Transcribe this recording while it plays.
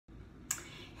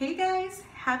Hey guys,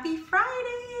 happy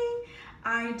Friday!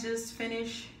 I just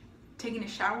finished taking a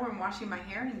shower and washing my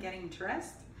hair and getting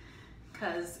dressed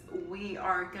because we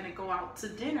are gonna go out to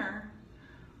dinner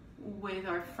with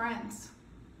our friends.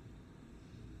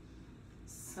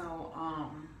 So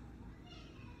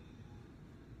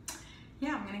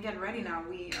yeah, I'm gonna get ready now.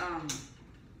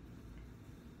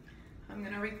 I'm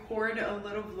gonna record a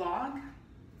little vlog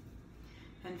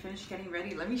and finish getting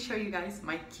ready. Let me show you guys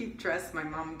my cute dress my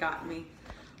mom got me.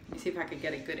 Let me see if I could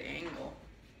get a good angle.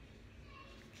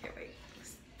 Okay, wait,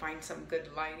 let's find some good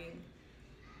lighting.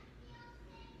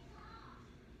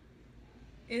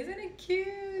 Isn't it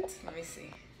cute? Let me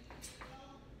see.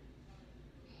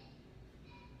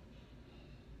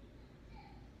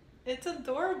 It's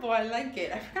adorable, I like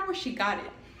it. I forgot where she got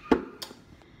it.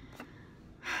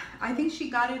 I think she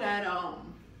got it at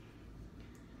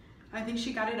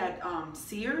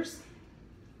Sears.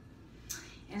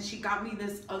 And she got me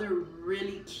this other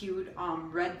really cute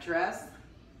red dress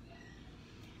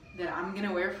that I'm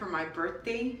gonna wear for my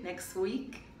birthday next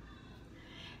week.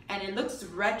 And it looks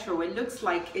retro. It looks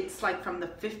like it's like from the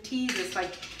 50s. It's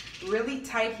like really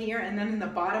tight here, and then in the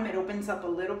bottom it opens up a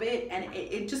little bit, and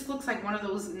it just looks like one of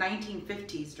those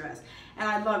 1950s dress. And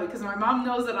I love it because my mom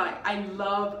knows that I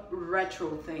love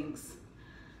retro things.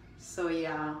 So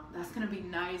yeah, that's gonna be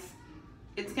nice.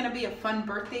 It's gonna be a fun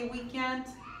birthday weekend.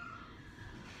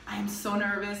 I am so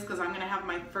nervous because I'm gonna have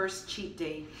my first cheat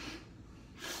day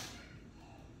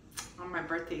on my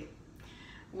birthday.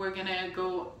 We're gonna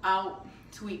go out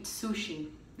to eat sushi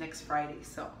next Friday,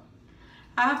 so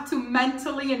I have to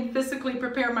mentally and physically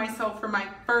prepare myself for my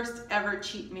first ever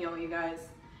cheat meal, you guys.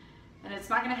 And it's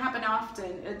not gonna happen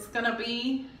often. It's gonna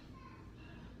be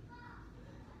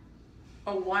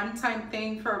a one-time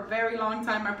thing for a very long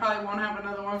time. I probably won't have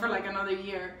another one for like another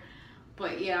year.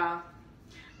 But yeah,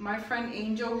 my friend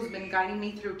Angel, who's been guiding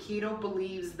me through keto,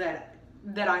 believes that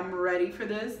I'm ready for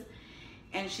this.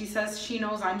 And she says she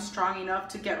knows I'm strong enough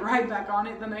to get right back on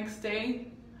it the next day.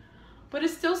 But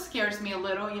it still scares me a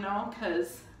little, you know,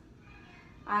 because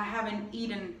I haven't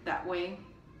eaten that way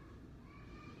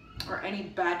or any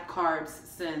bad carbs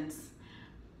since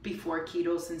before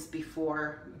keto, since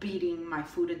before beating my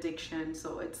food addiction.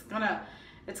 So it's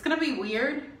gonna be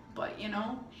weird, but you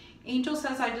know, Angel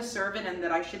says I deserve it and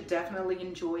that I should definitely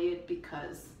enjoy it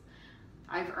because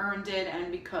I've earned it,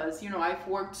 and because, you know, I've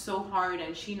worked so hard,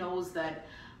 and she knows that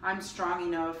I'm strong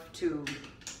enough to,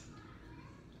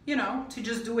 you know, to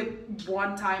just do it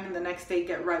one time and the next day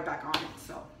get right back on it.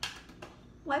 So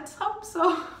let's hope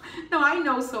so. No, I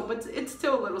know so, but it's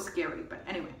still a little scary. But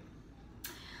anyway,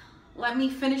 let me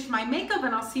finish my makeup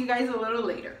and I'll see you guys a little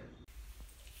later.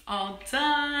 All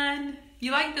done.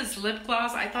 You like this lip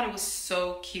gloss? I thought it was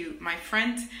so cute. My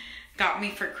friend got me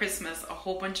for Christmas a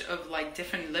whole bunch of like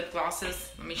different lip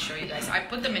glosses. Let me show you guys. I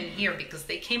put them in here because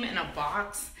they came in a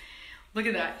box. Look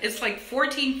at that. It's like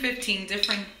 14, 15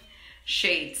 different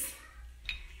shades.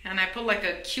 And I put like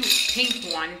a cute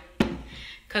pink one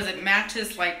because it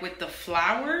matches like with the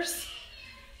flowers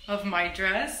of my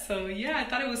dress. So yeah, I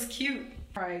thought it was cute.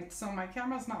 All right, so my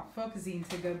camera's not focusing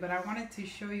too good, but I wanted to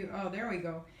show you, oh, there we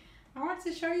go. I wanted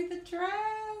to show you the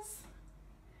dress.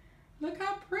 Look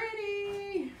how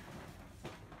pretty.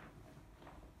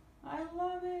 I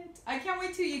love it. I can't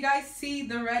wait till you guys see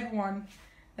the red one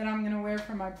that I'm gonna wear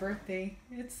for my birthday.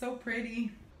 It's so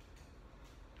pretty.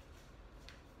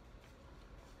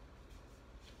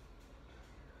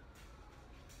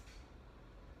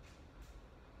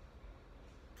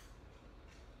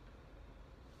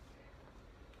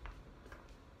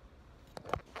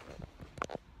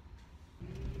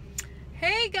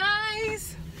 Hey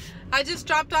guys, I just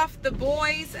dropped off the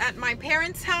boys at my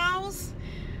parents' house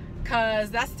because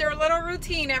that's their little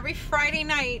routine. Every Friday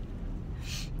night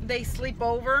they sleep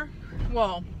over.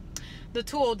 Well, the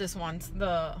two oldest ones,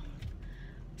 the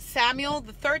Samuel,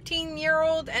 the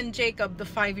 13-year-old, and Jacob, the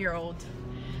 5-year-old,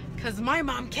 because my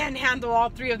mom can't handle all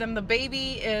three of them. The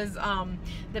baby's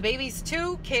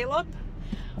 2, Caleb,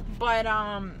 but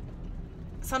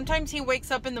sometimes he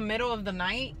wakes up in the middle of the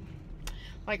night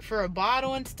like for a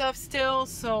bottle and stuff still,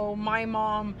 so my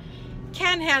mom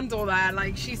can't handle that.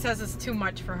 Like, she says it's too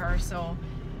much for her. So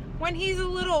when he's a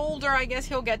little older, I guess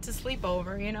he'll get to sleep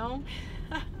over, you know.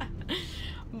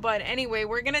 But anyway,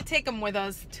 we're gonna take him with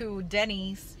us to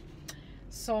Denny's.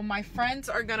 So my friends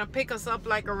are gonna pick us up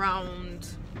like around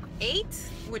 8,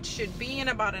 which should be in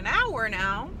about an hour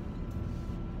now.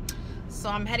 So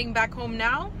I'm heading back home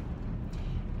now.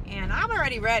 And I'm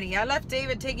already ready. I left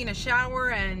David taking a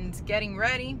shower and getting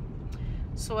ready.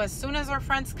 So as soon as our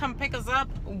friends come pick us up,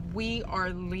 we are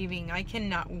leaving. I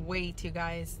cannot wait, you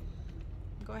guys.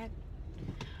 Go ahead.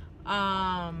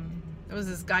 there was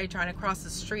this guy trying to cross the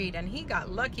street, and he got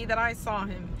lucky that I saw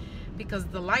him because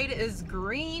the light is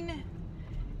green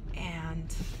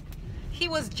and he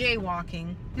was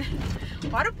jaywalking.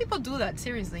 Why do people do that?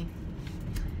 Seriously.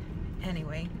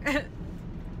 Anyway.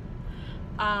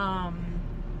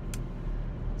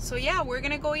 So yeah, we're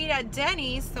gonna go eat at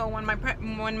Denny's. So when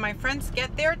my friends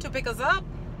get there to pick us up,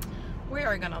 we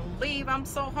are gonna leave. I'm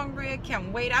so hungry, I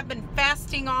can't wait. I've been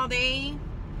fasting all day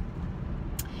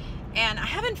and I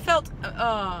haven't felt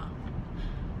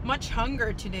much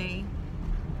hunger today.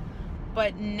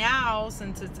 But now,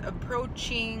 since it's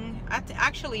approaching,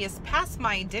 actually it's past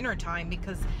my dinner time,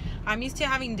 because I'm used to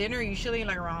having dinner usually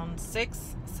like around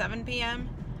 6-7 p.m.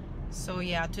 So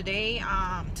yeah,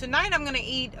 tonight I'm gonna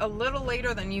eat a little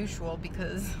later than usual,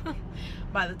 because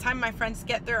by the time my friends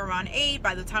get there around 8,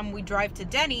 by the time we drive to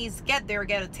Denny's, get there,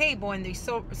 get a table, and they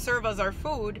serve us our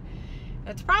food,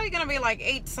 it's probably gonna be like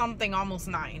 8 something, almost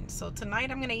 9. So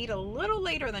tonight I'm gonna eat a little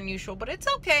later than usual, but it's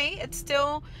okay. It's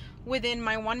still within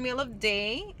my 1 meal a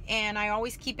day, and I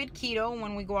always keep it keto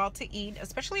when we go out to eat,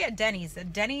 especially at Denny's.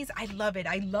 At Denny's, I love it.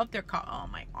 I love their coffee. Oh,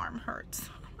 my arm hurts.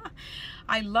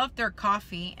 I love their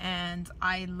coffee, and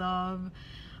I love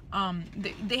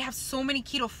they have so many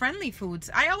keto friendly foods.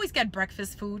 I always get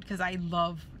breakfast food because I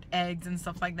love eggs and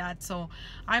stuff like that. So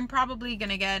I'm probably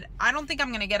gonna get, I don't think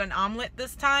I'm gonna get an omelet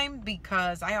this time,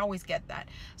 because I always get that.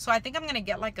 So I think I'm gonna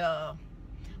get like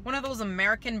one of those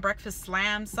American breakfast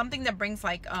slams, something that brings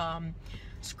like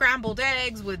scrambled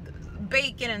eggs with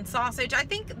bacon and sausage. I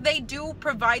think they do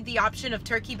provide the option of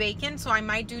turkey bacon, so I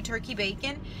might do turkey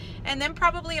bacon, and then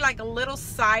probably like a little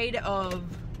side of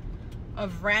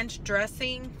ranch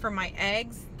dressing for my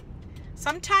eggs.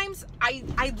 Sometimes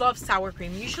I love sour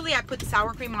cream. Usually I put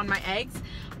sour cream on my eggs,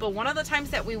 but one of the times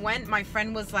that we went, my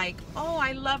friend was like, oh,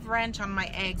 I love ranch on my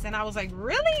eggs. And I was like,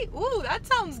 really? Ooh, that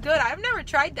sounds good. I've never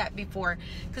tried that before,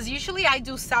 because usually I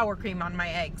do sour cream on my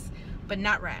eggs, but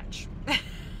not ranch.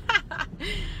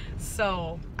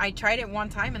 So I tried it one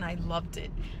time and I loved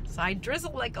it. So I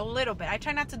drizzle like a little bit. I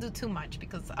try not to do too much,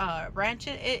 because ranch,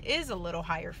 it is a little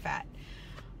higher fat.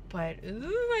 But ooh,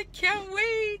 I can't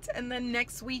wait. And then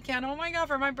next weekend, oh my God,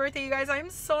 for my birthday, you guys, I'm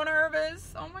so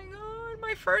nervous. Oh my God,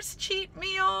 my first cheat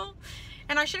meal.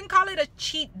 And I shouldn't call it a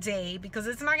cheat day, because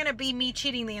it's not gonna be me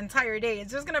cheating the entire day.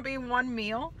 It's just gonna be one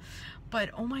meal.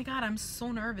 But oh my God, I'm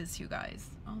so nervous, you guys.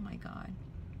 Oh my God.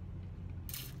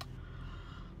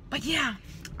 But yeah,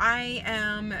 I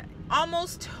am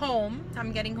almost home.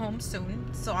 I'm getting home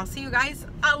soon. So I'll see you guys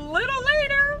a little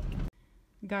later.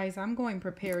 Guys, I'm going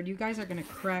prepared. You guys are going to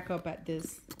crack up at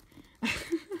this.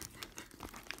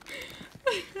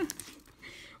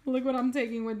 Look what I'm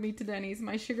taking with me to Denny's.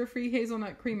 My sugar-free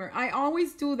hazelnut creamer. I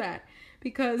always do that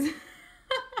because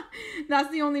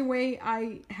that's the only way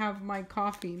I have my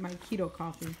coffee, my keto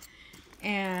coffee.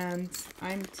 And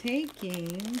I'm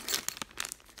taking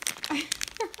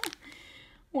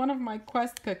one of my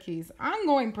Quest cookies. I'm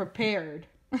going prepared.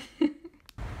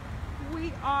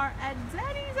 We are at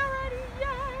Denny's already.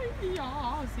 Yay!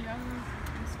 Yes, yes.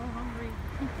 I'm so hungry.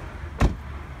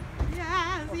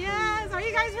 Yes, yes. Are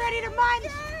you guys ready to munch?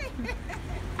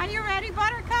 Are you ready,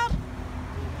 Buttercup?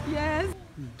 Yes.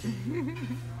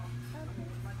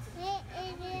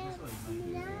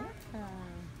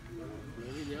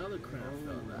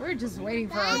 We're just waiting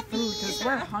for our food because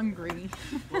we're hungry.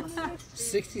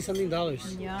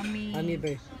 $60-something. Yummy. I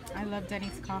need I love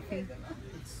Denny's coffee.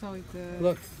 It's so good.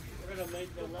 Look.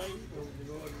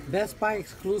 Best Buy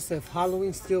exclusive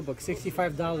Halloween Steelbook,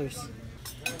 $65.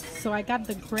 So I got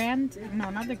the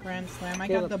not the Grand Slam. I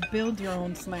got the Build Your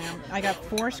Own Slam. I got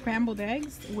 4 scrambled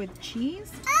eggs with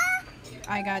cheese.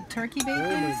 I got turkey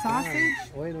bacon, sausage,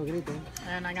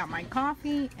 and I got my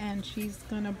coffee, and she's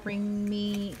gonna bring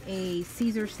me a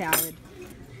Caesar salad.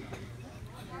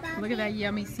 Look at that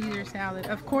yummy Caesar salad.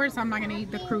 Of course, I'm not gonna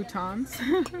eat the croutons.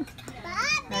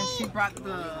 And she brought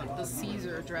the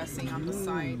Caesar dressing on the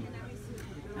side.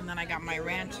 And then I got my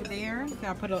ranch there.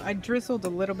 I drizzled a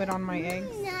little bit on my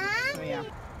eggs. So yeah.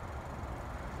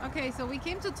 Okay, so we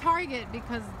came to Target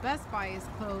because Best Buy is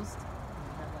closed.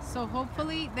 So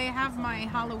hopefully they have my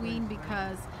Halloween,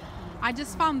 because I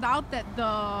just found out that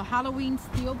the Halloween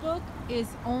Steelbook is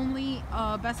only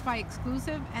a Best Buy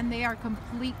exclusive, and they are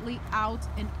completely out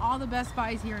in all the Best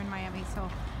Buys here in Miami. So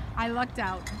I lucked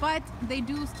out, but they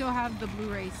do still have the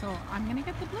Blu-ray, so I'm gonna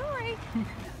get the Blu-ray.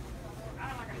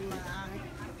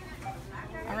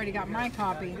 I already got my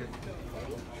copy.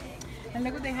 And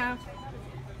look what they have.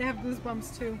 They have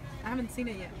Goosebumps too. I haven't seen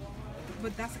it yet.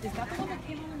 But is that the one that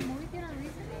came out in the movie theater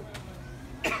recently?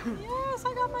 Yes,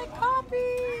 I got my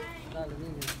copy.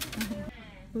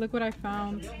 Look what I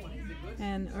found.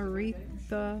 An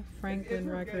Aretha Franklin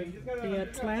record. The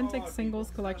Atlantic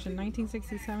Singles Collection,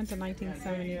 1967 to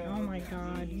 1970. Oh my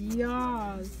god.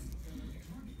 Yes.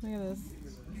 Look at this.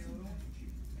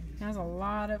 It has a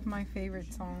lot of my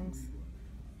favorite songs.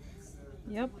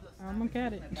 Yep, I'm gonna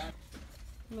get it.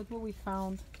 Look what we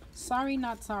found. Sorry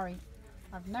Not Sorry.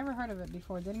 I've never heard of it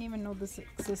before. Didn't even know this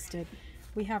existed.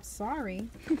 We have Sorry.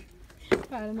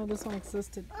 I didn't know this one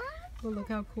existed. But look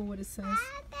how cool what it says.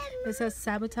 It says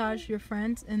sabotage your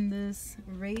friends in this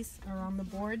race around the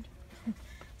board.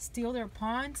 Steal their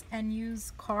pawns and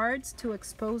use cards to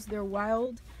expose their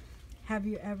wild have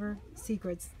you ever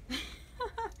secrets.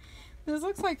 This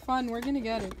looks like fun. We're gonna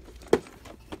get it.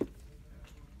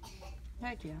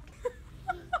 Heck yeah.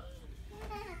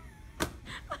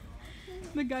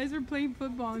 The guys are playing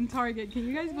football in Target. Can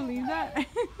you guys believe that?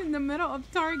 In the middle of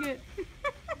Target.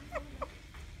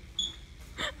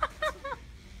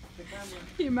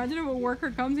 Can you imagine if a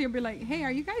worker comes here and be like, hey,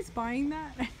 are you guys buying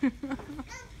that?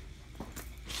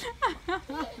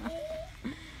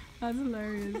 That's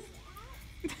hilarious.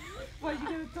 Why you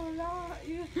gonna throw it out?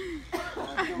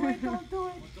 Don't do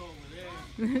it.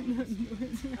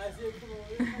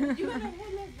 You gotta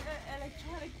hit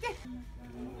electronic thing.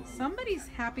 Somebody's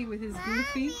happy with his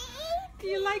Goofy.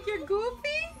 You like your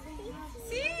Goofy?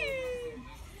 See?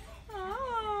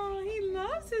 Oh, he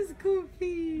loves his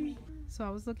Goofy. So I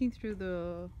was looking through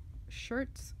the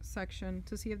shirts section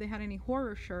to see if they had any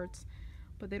horror shirts,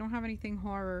 but they don't have anything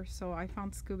horror, so I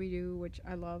found Scooby-Doo, which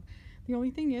I love. The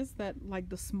only thing is that like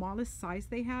the smallest size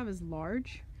they have is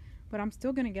large, but I'm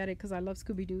still gonna get it because I love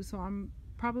Scooby-Doo, so I'm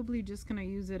probably just gonna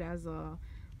use it as a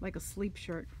like a sleep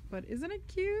shirt. But isn't it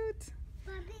cute?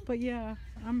 But yeah,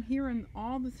 I'm here in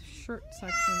all the shirt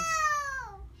sections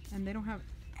and they don't have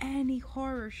any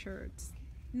horror shirts.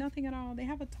 Nothing at all. They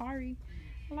have Atari.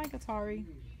 I like Atari,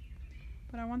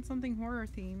 but I want something horror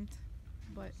themed,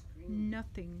 but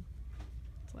nothing.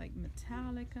 It's like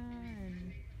Metallica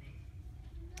and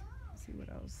let's see what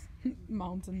else.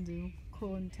 Mountain Dew,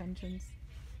 Cruel Intentions.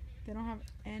 They don't have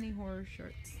any horror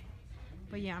shirts,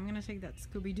 but yeah, I'm gonna take that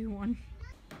Scooby-Doo one.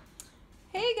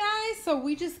 Hey guys, so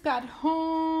we just got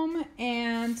home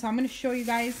and so I'm gonna show you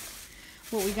guys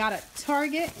what we got at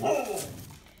Target.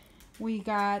 We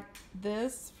got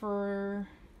this for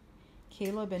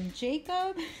Caleb and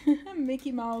Jacob.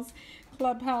 Mickey Mouse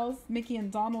Clubhouse. Mickey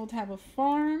and Donald have a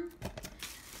farm.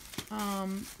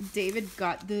 David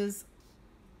got this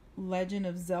Legend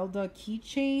of Zelda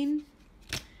keychain.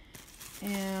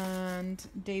 And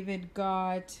David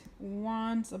got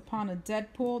Once Upon a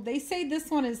Deadpool. They say this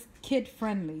one is kid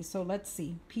friendly, so let's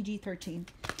see. PG-13.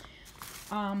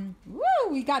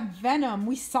 We got Venom.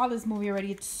 We saw this movie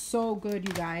already. It's so good,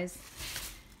 you guys.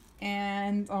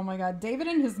 And oh my god, David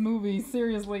and his movies,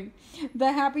 seriously.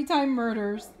 The Happy Time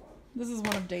Murders. This is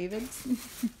one of David's.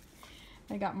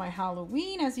 I got my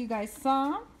Halloween, as you guys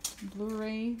saw.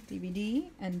 Blu-ray, DVD,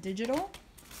 and digital.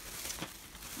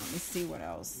 Let me see what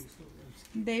else.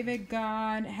 David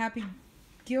got Happy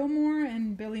Gilmore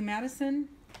and Billy Madison.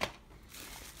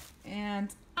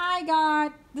 And I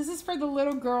got, this is for the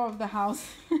little girl of the house.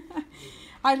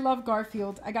 I love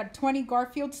Garfield. I got 20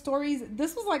 Garfield stories.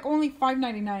 This was like only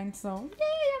 $5.99, so yay,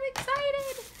 I'm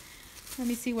excited. Let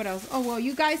me see what else. Oh, well,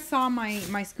 you guys saw my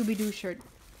Scooby-Doo shirt.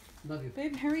 Love you.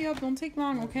 Babe, hurry up. Don't take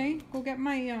long, okay? Go get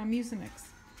my Mucinex.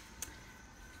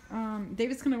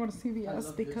 David's gonna go to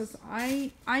CVS because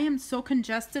I am so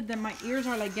congested that my ears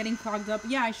are like getting clogged up.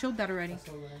 Yeah, I showed that already.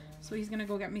 So he's gonna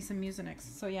go get me some Mucinex.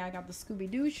 So yeah, I got the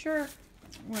Scooby-Doo shirt.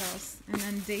 What else? And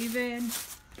then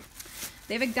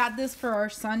David got this for our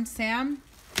son Sam.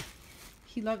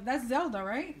 He loved, that's Zelda,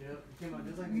 right? Yeah, it came out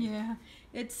just like me. Yeah.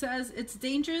 It says it's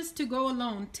dangerous to go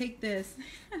alone. Take this.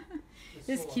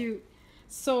 It's so cute.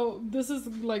 So this is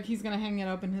like he's gonna hang it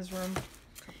up in his room.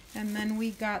 And then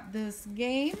we got this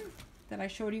game that I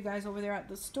showed you guys over there at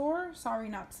the store. Sorry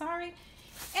Not Sorry.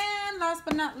 And last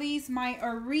but not least, my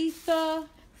Aretha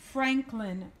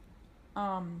Franklin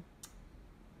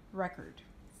record.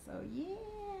 So yeah,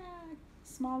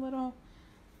 small little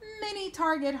mini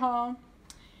Target haul.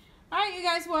 Alright you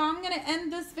guys, well I'm going to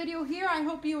end this video here. I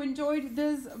hope you enjoyed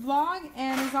this vlog.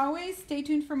 And as always, stay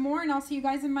tuned for more and I'll see you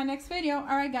guys in my next video.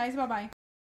 Alright guys, bye bye.